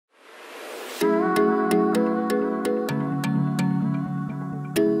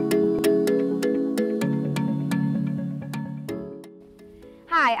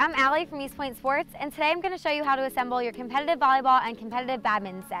I'm Allie from EastPoint Sports, and today I'm going to show you how to assemble your competitive volleyball and competitive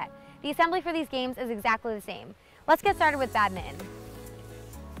badminton set. The assembly for these games is exactly the same. Let's get started with badminton.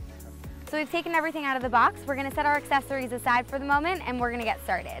 So we've taken everything out of the box. We're going to set our accessories aside for the moment, and we're going to get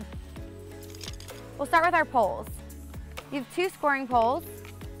started. We'll start with our poles. You have 2 scoring poles,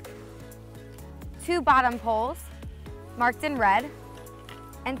 2 bottom poles marked in red,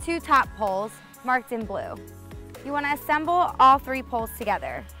 and 2 top poles marked in blue. You want to assemble all 3 poles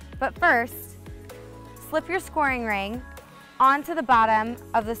together, but first, slip your scoring ring onto the bottom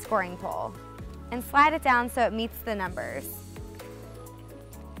of the scoring pole and slide it down so it meets the numbers.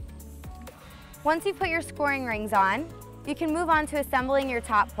 Once you put your scoring rings on, you can move on to assembling your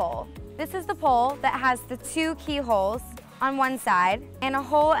top pole. This is the pole that has the 2 keyholes on one side and a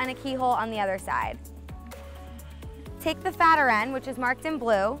hole and a keyhole on the other side. Take the fatter end, which is marked in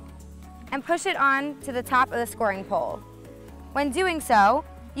blue, and push it on to the top of the scoring pole. When doing so,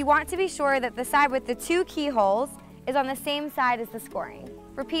 you want to be sure that the side with the 2 keyholes is on the same side as the scoring.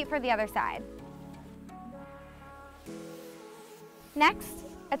 Repeat for the other side. Next,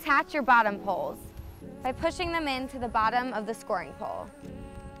 attach your bottom poles by pushing them into the bottom of the scoring pole.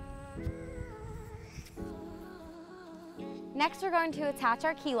 Next, we're going to attach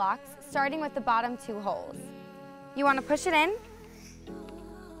our key locks, starting with the bottom 2 holes. You want to push it in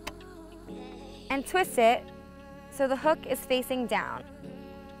and twist it so the hook is facing down.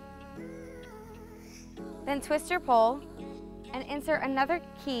 Then twist your pole and insert another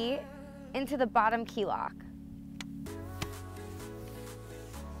key into the bottom key lock.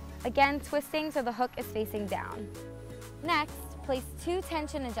 Again, twisting so the hook is facing down. Next, place 2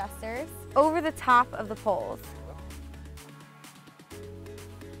 tension adjusters over the top of the poles.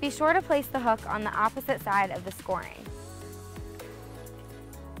 Be sure to place the hook on the opposite side of the scoring.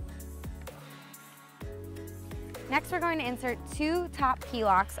 Next, we're going to insert 2 top key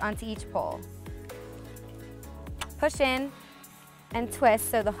locks onto each pole. Push in and twist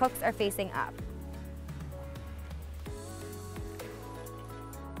so the hooks are facing up.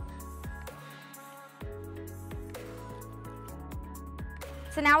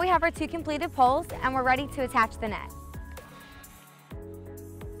 So now we have our 2 completed poles and we're ready to attach the net.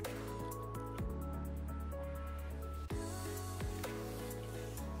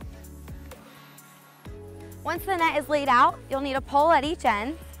 Once the net is laid out, you'll need a pole at each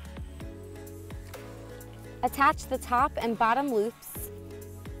end. Attach the top and bottom loops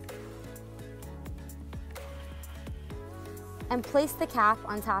and place the cap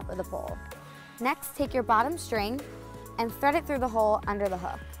on top of the pole. Next, take your bottom string and thread it through the hole under the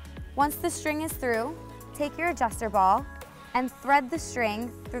hook. Once the string is through, take your adjuster ball and thread the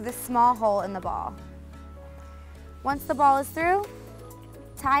string through the small hole in the ball. Once the ball is through,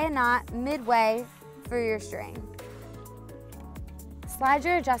 tie a knot midway through your string. Slide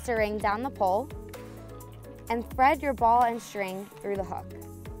your adjuster ring down the pole and thread your ball and string through the hook.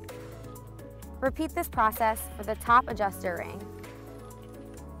 Repeat this process for the top adjuster ring,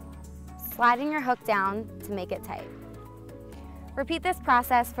 sliding your hook down to make it tight. Repeat this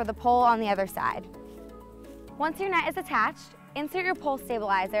process for the pole on the other side. Once your net is attached, insert your pole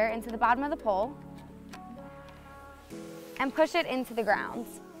stabilizer into the bottom of the pole and push it into the ground.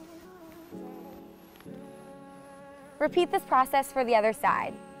 Repeat this process for the other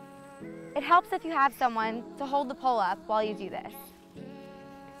side. It helps if you have someone to hold the pole up while you do this.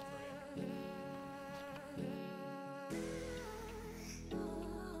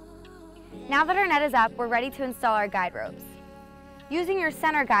 Now that our net is up, we're ready to install our guide ropes. Using your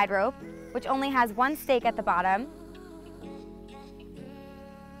center guide rope, which only has 1 stake at the bottom,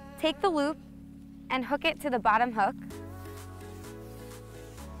 take the loop and hook it to the bottom hook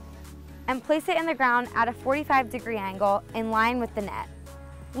and place it in the ground at a 45-degree angle in line with the net,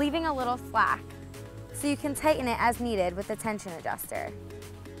 leaving a little slack so you can tighten it as needed with the tension adjuster.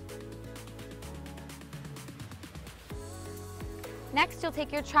 Next, you'll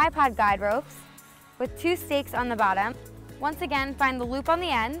take your tripod guide ropes with 2 stakes on the bottom. Once again, find the loop on the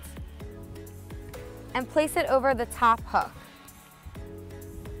end and place it over the top hook.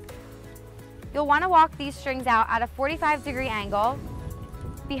 You'll want to walk these strings out at a 45-degree angle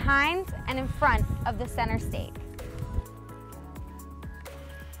behind and in front of the center stake.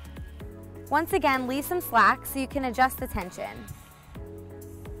 Once again, leave some slack so you can adjust the tension.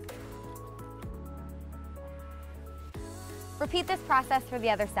 Repeat this process for the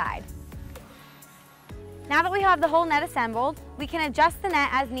other side. Now that we have the whole net assembled, we can adjust the net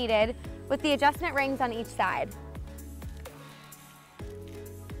as needed with the adjustment rings on each side.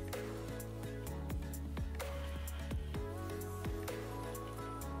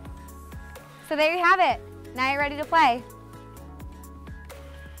 So there you have it. Now you're ready to play.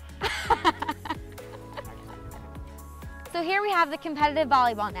 So here we have the competitive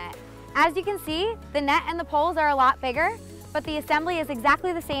volleyball net. As you can see, the net and the poles are a lot bigger, but the assembly is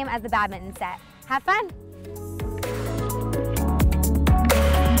exactly the same as the badminton set. Have fun!